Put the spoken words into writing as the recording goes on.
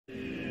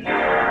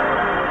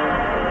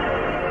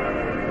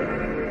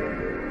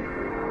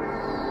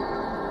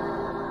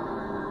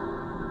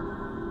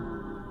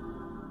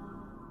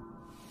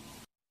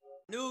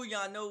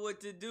y'all know what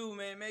to do,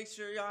 man. Make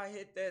sure y'all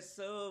hit that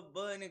sub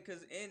button,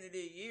 because end of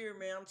the year,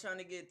 man, I'm trying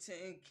to get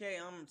 10K.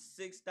 I'm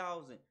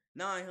 6,000,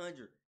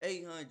 900,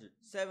 800,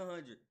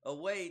 700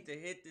 away to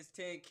hit this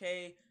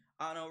 10K.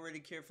 I don't really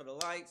care for the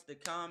likes, the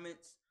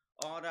comments.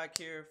 All that I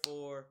care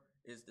for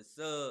is the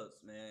subs,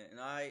 man. And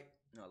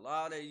a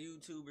lot of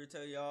YouTubers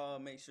tell y'all,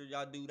 make sure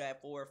y'all do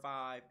that 4 or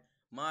 5.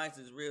 Mine's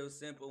is real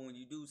simple. When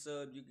you do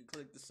sub, you can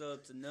click the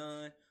sub to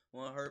none.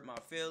 Won't hurt my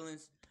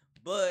feelings.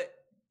 But,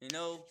 you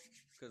know,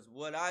 because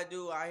what I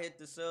do, I hit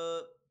the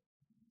sub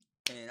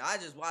and I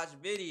just watch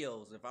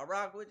videos. If I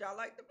rock with y'all,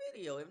 like the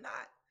video. If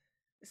not,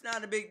 it's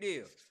not a big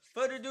deal.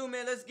 Further ado,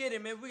 man, let's get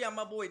it, man. We got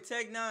my boy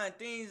N9ne,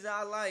 things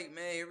I like,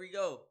 man. Here we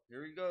go.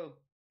 Here we go.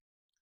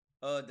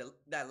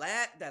 That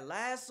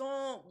last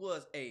song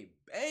was a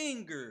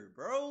banger,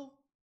 bro.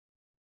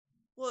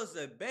 Was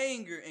a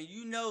banger, and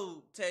you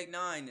know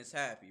N9ne is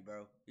happy,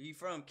 bro. He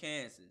from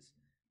Kansas.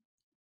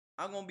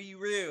 I'm gonna be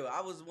real.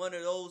 I was one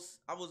of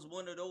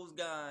those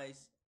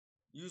guys.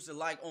 Used to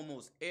like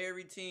almost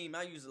every team.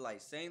 I used to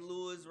like St.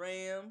 Louis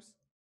Rams.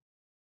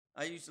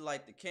 I used to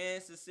like the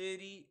Kansas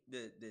City,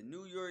 the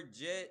New York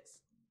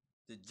Jets,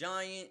 the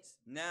Giants.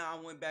 Now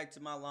I went back to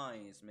my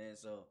Lions, man.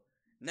 So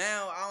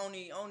now I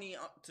only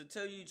to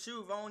tell you the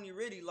truth, I only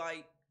really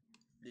like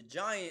the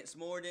Giants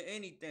more than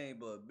anything.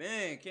 But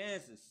man,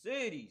 Kansas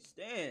City,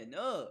 stand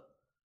up.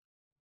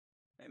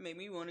 That made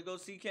me want to go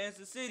see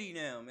Kansas City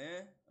now,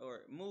 man.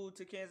 Or move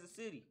to Kansas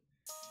City.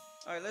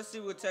 Alright, let's see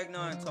what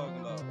N9ne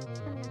talking about.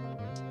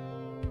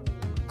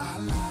 I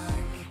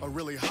like a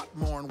really hot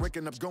morn,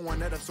 waking up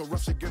going at it so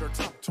rough she get her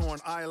top torn.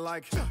 I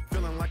like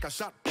feeling like I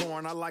shot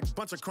porn. I like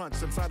bunch of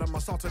crunch inside of my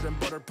salted and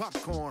buttered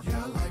popcorn.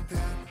 Yeah, I like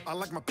that. I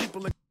like my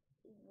people in.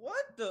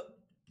 What the?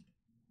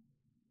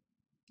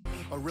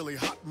 A really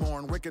hot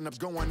morn, waking up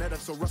going at it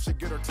so rough she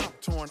get her top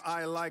torn.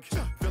 I like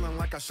feeling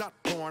like I shot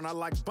porn. I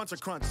like bunch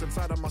of crunch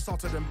inside of my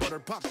salted and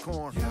buttered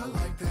popcorn. Yeah, I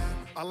like that.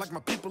 I like my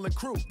people and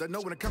crew that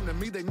know when it come to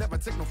me they never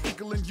take no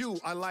fecal in you.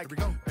 I like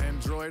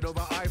Android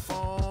over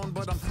iPhone,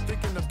 but I'm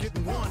thinking of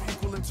getting one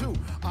equaling 2.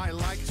 I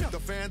like the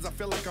fans, I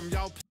feel like I'm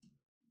y'all.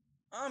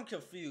 I'm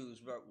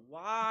confused, bro.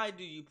 Why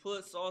do you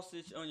put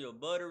sausage on your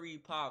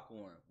buttery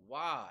popcorn?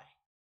 Why?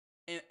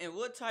 And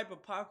what type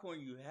of popcorn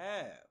you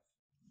have?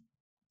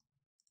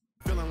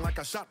 Feeling like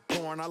I shot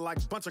porn. I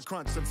like bunch of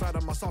crunch inside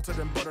of my salted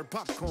and buttered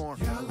popcorn.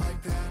 Yeah, I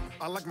like that.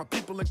 I like my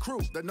people and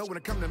crew that know when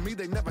it come to me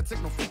they never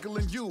take no fecal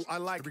in you. I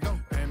like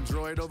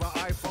Android over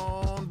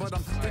iPhone, but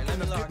I'm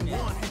thinking of getting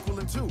one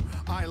equaling 2.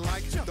 I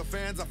like the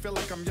fans, I feel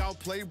like I'm y'all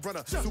play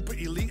brother. Super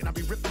elite and I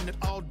be ripping it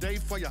all day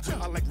for ya.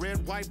 I like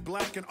red, white,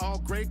 black, and all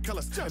gray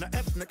colors. And an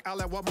ethnic, I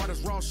like Walmart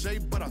is raw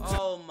shade butter.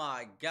 Oh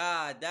my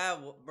God,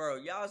 bro,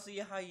 y'all see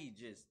how he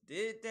just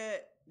did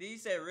that? Did he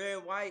say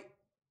red, white,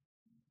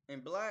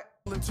 and black?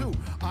 Too.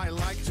 I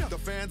like the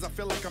fans, I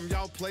feel like I'm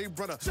y'all play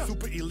brother.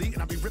 Super elite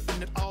and I be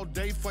ripping it all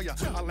day for ya.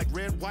 I like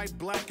red, white,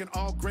 black, and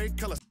all gray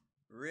colors.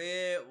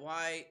 Red,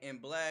 white,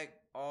 and black,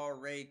 all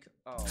ray.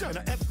 Oh. And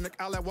an ethnic,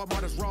 I like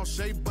Walmart is raw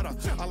shade butter.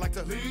 I like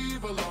to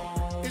leave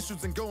alone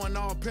issues and going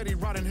all petty,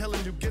 rotting hell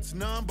and you gets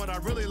none. But I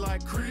really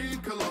like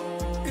Creed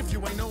cologne. If you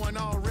ain't knowing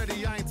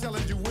already, I ain't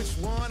telling you which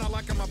one. I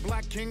like I'm a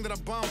black king that I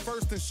bomb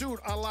first and shoot.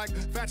 I like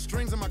fat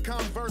strings in my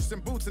Converse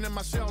and boots and in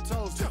my shell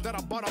toes that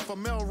I bought off of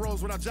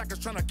Melrose when our jacket's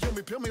trying to kill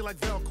me, peel me like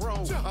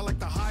Velcro. I like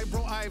the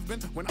highbrow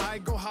Ivan when I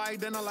go high,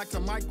 then I like to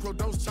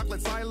microdose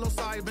chocolate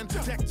psilocybin.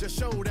 Tech just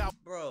showed out,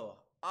 bro.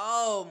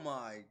 Oh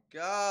my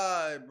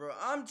God, bro.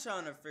 I'm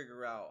trying to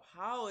figure out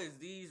how is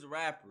these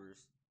rappers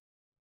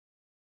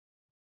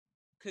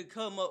could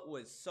come up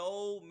with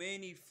so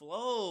many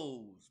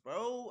flows,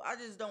 bro. I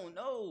just don't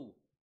know.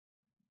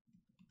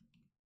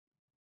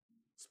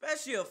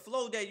 Especially a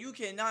flow that you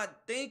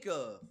cannot think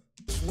of.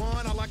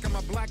 One, I like I'm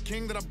a black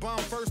king that I bomb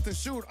first and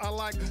shoot. I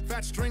like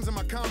fat strings in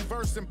my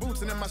Converse and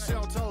boots and in my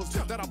shell toes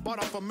that I bought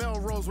off of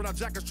Melrose when our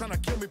jacket's trying to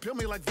kill me, peel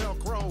me like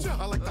Velcro.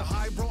 I like the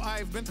highbrow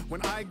Ivan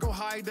when I go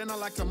high, then I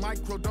like to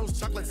microdose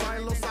chocolate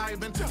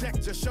psilocybin.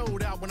 Tech just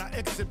showed out when I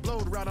exit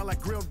blowed route. I like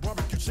grilled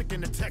barbecue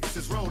chicken in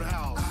Texas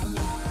Roadhouse. I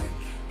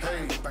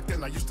like, hey, back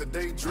then I used to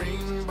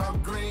daydream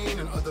about green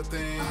and other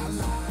things. I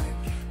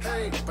like,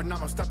 hey, but now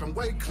I'm stepping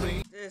way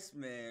clean. This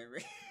man.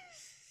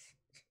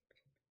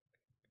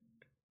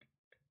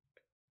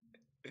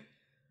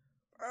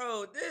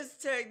 Bro,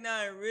 this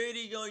N9ne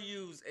really gonna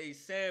use a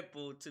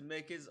sample to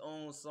make his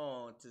own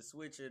song to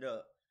switch it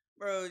up.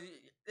 Bro,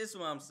 this is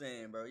what I'm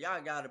saying, bro.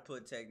 Y'all gotta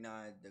put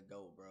N9ne to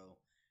go, bro.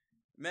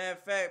 Matter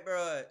of fact,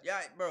 bro,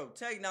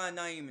 N9ne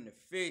not even the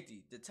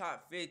 50, the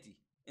top 50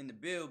 in the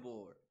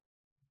Billboard.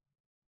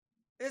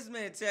 This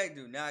man Tech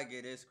do not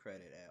get his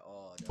credit at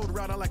all.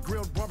 I like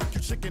grilled barbecue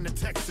chicken in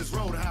Texas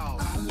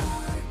Roadhouse. I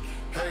like,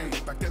 hey,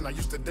 back then I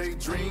used to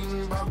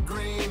daydream about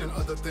green and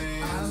other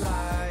things. I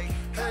like,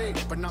 hey,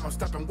 but now I'm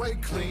stepping way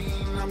clean.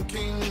 I'm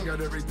king at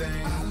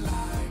everything. I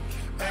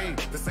like, hey,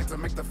 this ain't to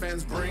make the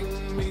fans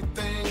bring me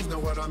things, know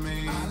what I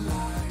mean? I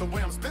like, the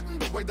way I'm spitting,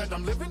 the way that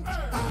I'm living. I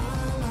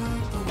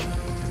like the way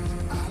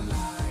I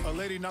like. A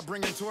lady not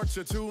bringing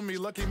torture to me.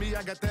 Lucky me,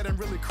 I got that and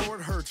really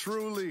court her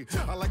truly.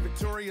 I like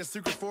Victoria's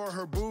Secret for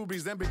her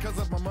boobies, and because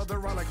of my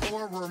mother, I like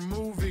horror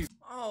movies.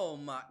 Oh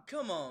my,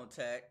 come on,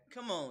 Tack.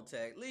 Come on,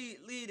 Tack.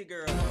 Lead the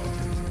girl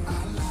alone.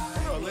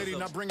 A lady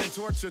not bringing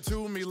torture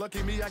to me.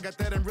 Lucky me, I got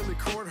that and really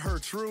court her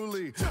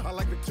truly. I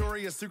like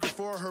Victoria's Secret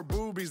for her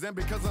boobies, and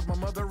because of my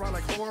mother, I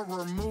like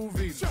horror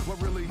movies.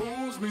 What really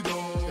moves me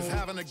though is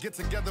having to get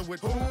together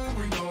with who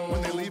we know.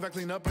 When they leave, I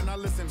clean up and I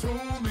listen to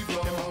me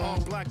though. In my all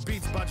black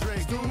beats by Dre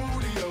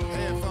Studio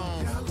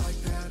headphones. Yeah, I like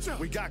that.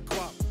 We got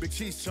guap, big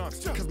cheese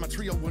chunks, cause my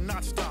trio will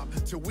not stop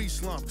till we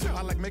slump.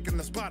 I like making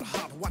the spot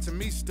hop, watching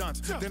me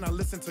stunts. Then I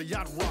listen to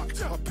yacht rock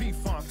or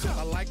P-funk.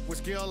 I like with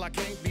skill I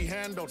can't be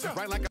handled.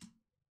 Right like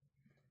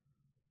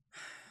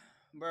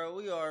Bro,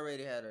 we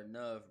already had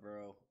enough,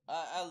 bro.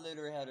 I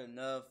literally had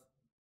enough.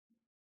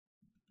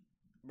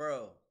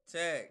 Bro,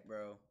 Tech,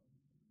 bro.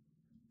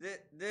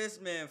 This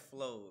man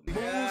flowed.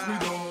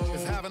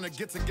 It's having to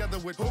get together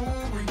with who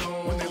we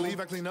know. When they leave,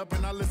 I clean up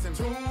and I listen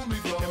to me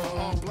flow. In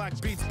my all black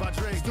beats by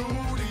Dre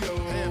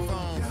Studio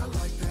headphones. Yeah, I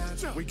like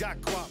that. We got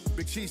guap,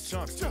 big cheese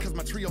chunks, cause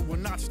my trio will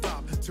not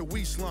stop till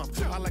we slump.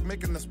 I like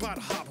making the spot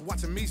hop,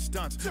 watching me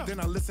stunts. Then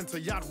I listen to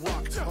yacht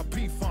rock or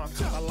P-funk.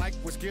 I like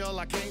with skill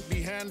I can't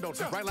be handled.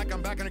 Right like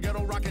I'm back in the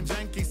ghetto rocking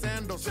janky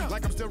sandals.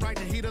 Like I'm still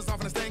writing heaters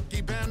off in a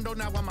stanky bando.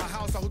 Now at my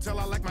house, a hotel,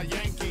 I like my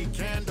Yankee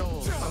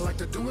candles. I like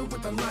to do it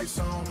with the lights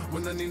on.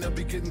 When the N9ne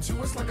be getting to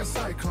us like a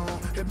cyclone.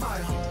 At my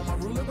home, I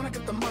rule it when I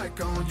get the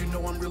mic on. You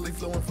know I'm really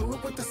flowing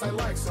fluid with this I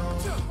like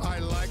song. I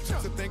like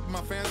to think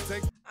my fans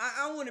take.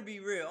 I want to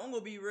be real. I'm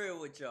gonna be real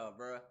with y'all,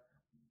 bro.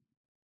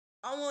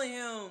 I want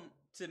him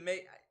to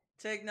make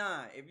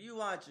N9ne. If you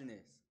watching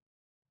this,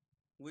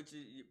 which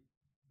is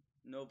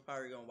no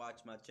probably gonna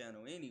watch my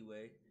channel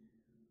anyway,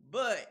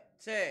 but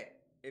Tech,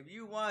 if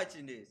you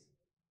watching this,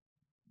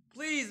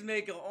 please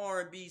make an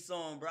R&B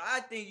song, bro.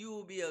 I think you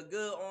will be a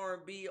good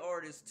R&B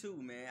artist too,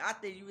 man. I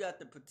think you got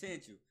the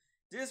potential.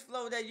 This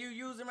flow that you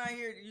using right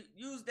here,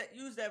 use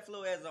that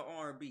flow as an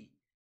R&B.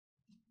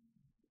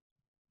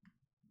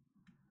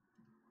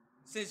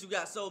 Since you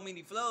got so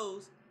many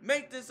flows,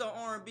 make this an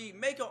R&B.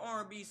 Make an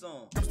R&B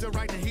song. I'm still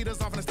writing heaters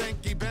off in a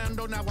stanky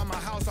bando. Now at my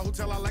house, a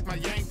hotel, I like my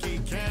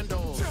Yankee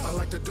candles. I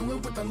like to do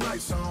it with the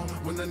lights on.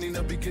 When the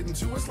N9ne be getting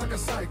to us like a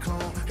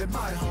cyclone. At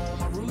my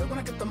home, I rule it when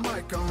I get the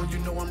mic on. You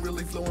know I'm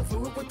really flowing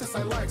fluid with this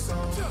I like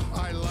song.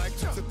 I like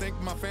to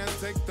think my fans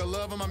take the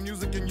love of my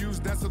music and use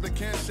that so they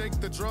can't shake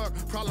the drug.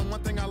 Problem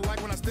one thing I like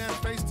when I stand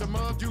face to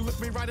mug. You look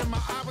me right in my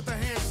eye with the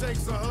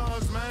handshakes or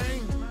hugs, man.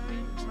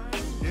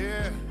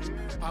 Yeah,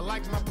 I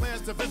like my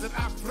plans to visit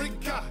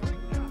Africa.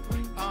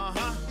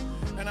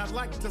 And I'd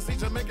like to see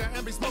Jamaica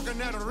and be smoking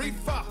that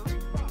reefer.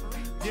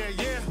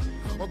 Yeah.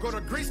 Or go to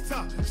Greece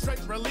to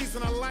straight release.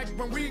 And I like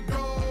when we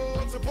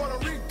go to Puerto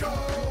Rico.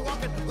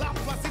 Walking La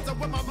Placita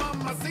with my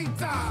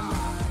mamacita.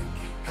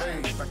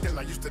 Hey, back then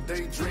I used to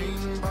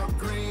daydream about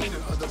green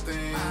and other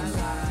things.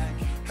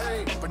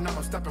 Hey, but now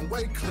I'm stepping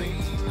way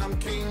clean. I'm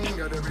king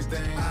at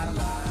everything.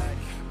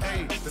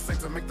 Hey, this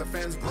ain't to make the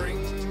fans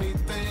bring me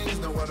things,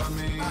 know what I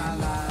mean?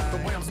 The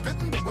way I'm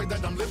spitting, the way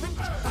that I'm living.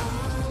 I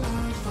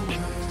like the way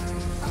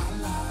I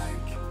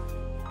like.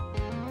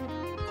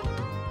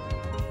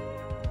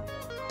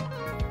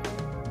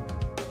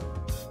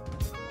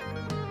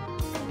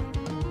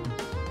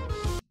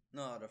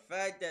 No, the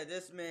fact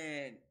this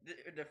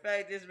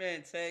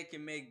man Tech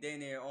can make damn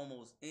near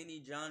almost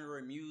any genre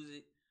of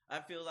music. I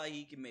feel like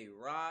he can make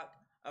rock.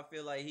 I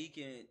feel like he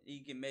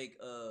can make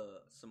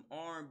some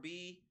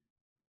R&B.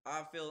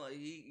 I feel like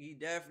he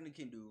definitely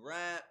can do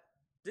rap.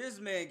 This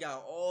man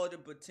got all the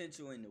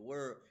potential in the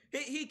world.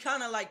 He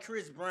kind of like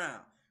Chris Brown.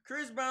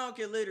 Chris Brown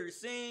can literally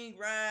sing,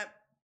 rap,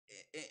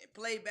 and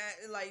play back.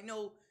 Like,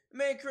 no,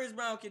 man, Chris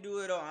Brown can do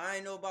it all. I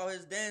ain't know about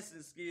his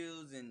dancing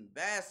skills and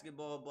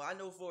basketball, but I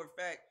know for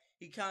a fact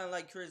he kind of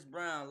like Chris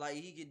Brown. Like,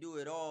 he can do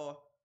it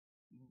all,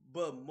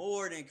 but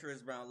more than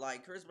Chris Brown.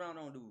 Like, Chris Brown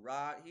don't do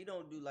rock. He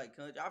don't do like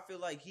country. I feel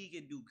like he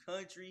can do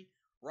country,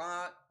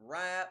 rock,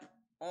 rap,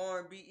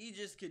 R&B. He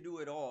just can do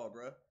it all,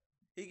 bro.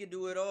 He can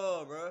do it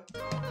all, bro.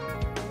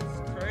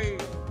 It's crazy.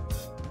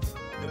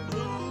 The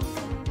blues,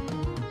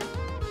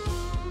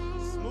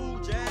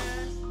 smooth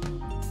jazz.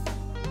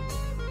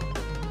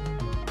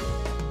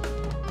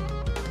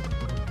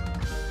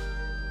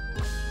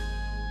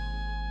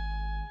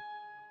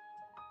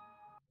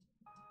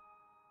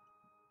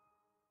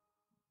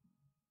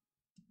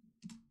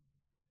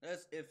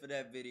 That's it for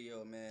that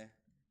video, man.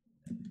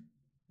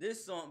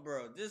 This song,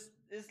 bro.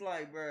 It's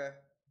like, bro.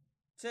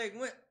 Take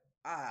when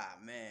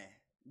man.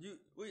 Did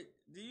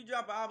you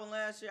drop an album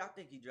last year? I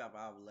think he dropped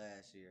an album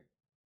last year.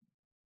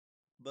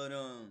 But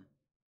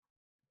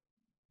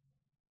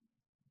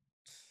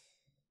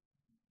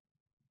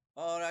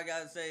all I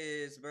gotta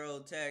say is,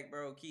 bro, Tech,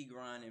 bro, keep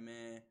grinding,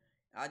 man.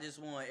 I just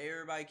want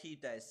everybody to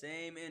keep that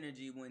same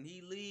energy when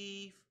he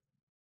leave.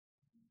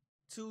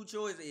 Two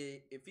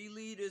choices. If he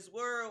leave this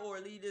world or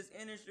leave this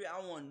industry,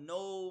 I want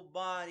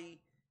nobody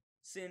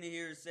sitting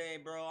here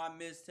saying, bro, I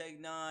miss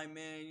N9ne,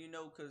 man. You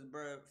know, cause,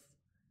 bro,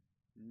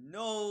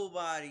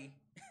 nobody.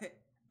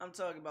 I'm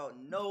talking about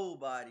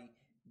nobody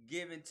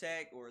giving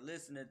Tech or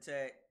listening to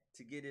Tech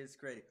to get his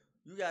credit.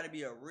 You got to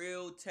be a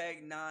real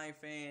Tech N9ne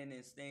fan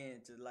and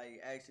stand to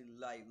like actually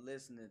like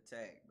listen to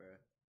Tech, bro.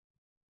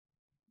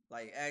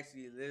 Like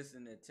actually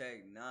listen to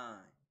Tech N9ne.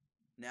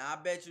 Now I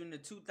bet you in the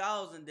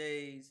 2000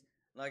 days,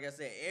 like I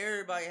said,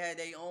 everybody had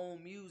their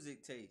own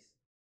music taste.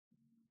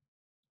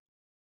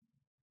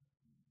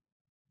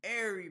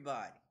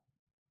 Everybody.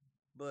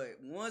 But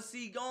once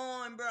he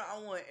gone, bro, I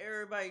want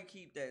everybody to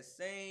keep that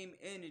same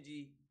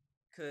energy,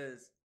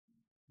 cause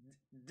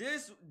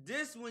this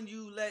when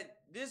you let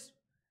this,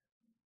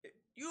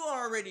 you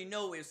already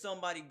know if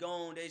somebody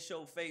gone, they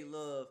show fake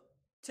love.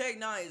 Tech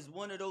N9ne is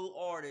one of those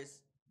artists.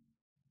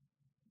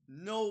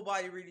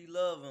 Nobody really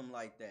love him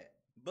like that,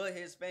 but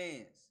his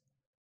fans.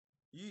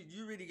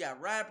 You really got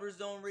rappers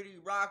don't really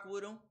rock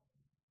with him,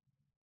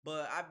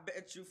 but I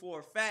bet you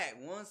for a fact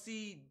once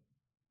he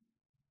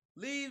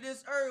leave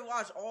this earth,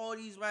 watch all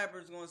these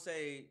rappers gonna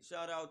say,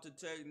 shout out to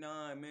Tech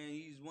N9ne, man.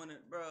 He's one of,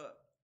 bro.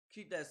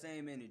 Keep that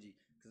same energy.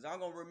 Cause I'm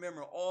gonna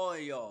remember all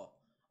y'all.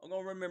 I'm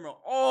gonna remember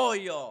all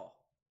y'all.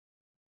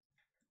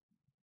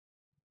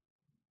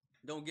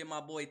 Don't give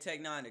my boy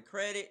Tech N9ne the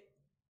credit.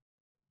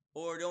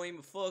 Or don't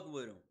even fuck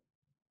with him.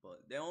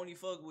 But they only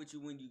fuck with you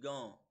when you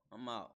gone. I'm out.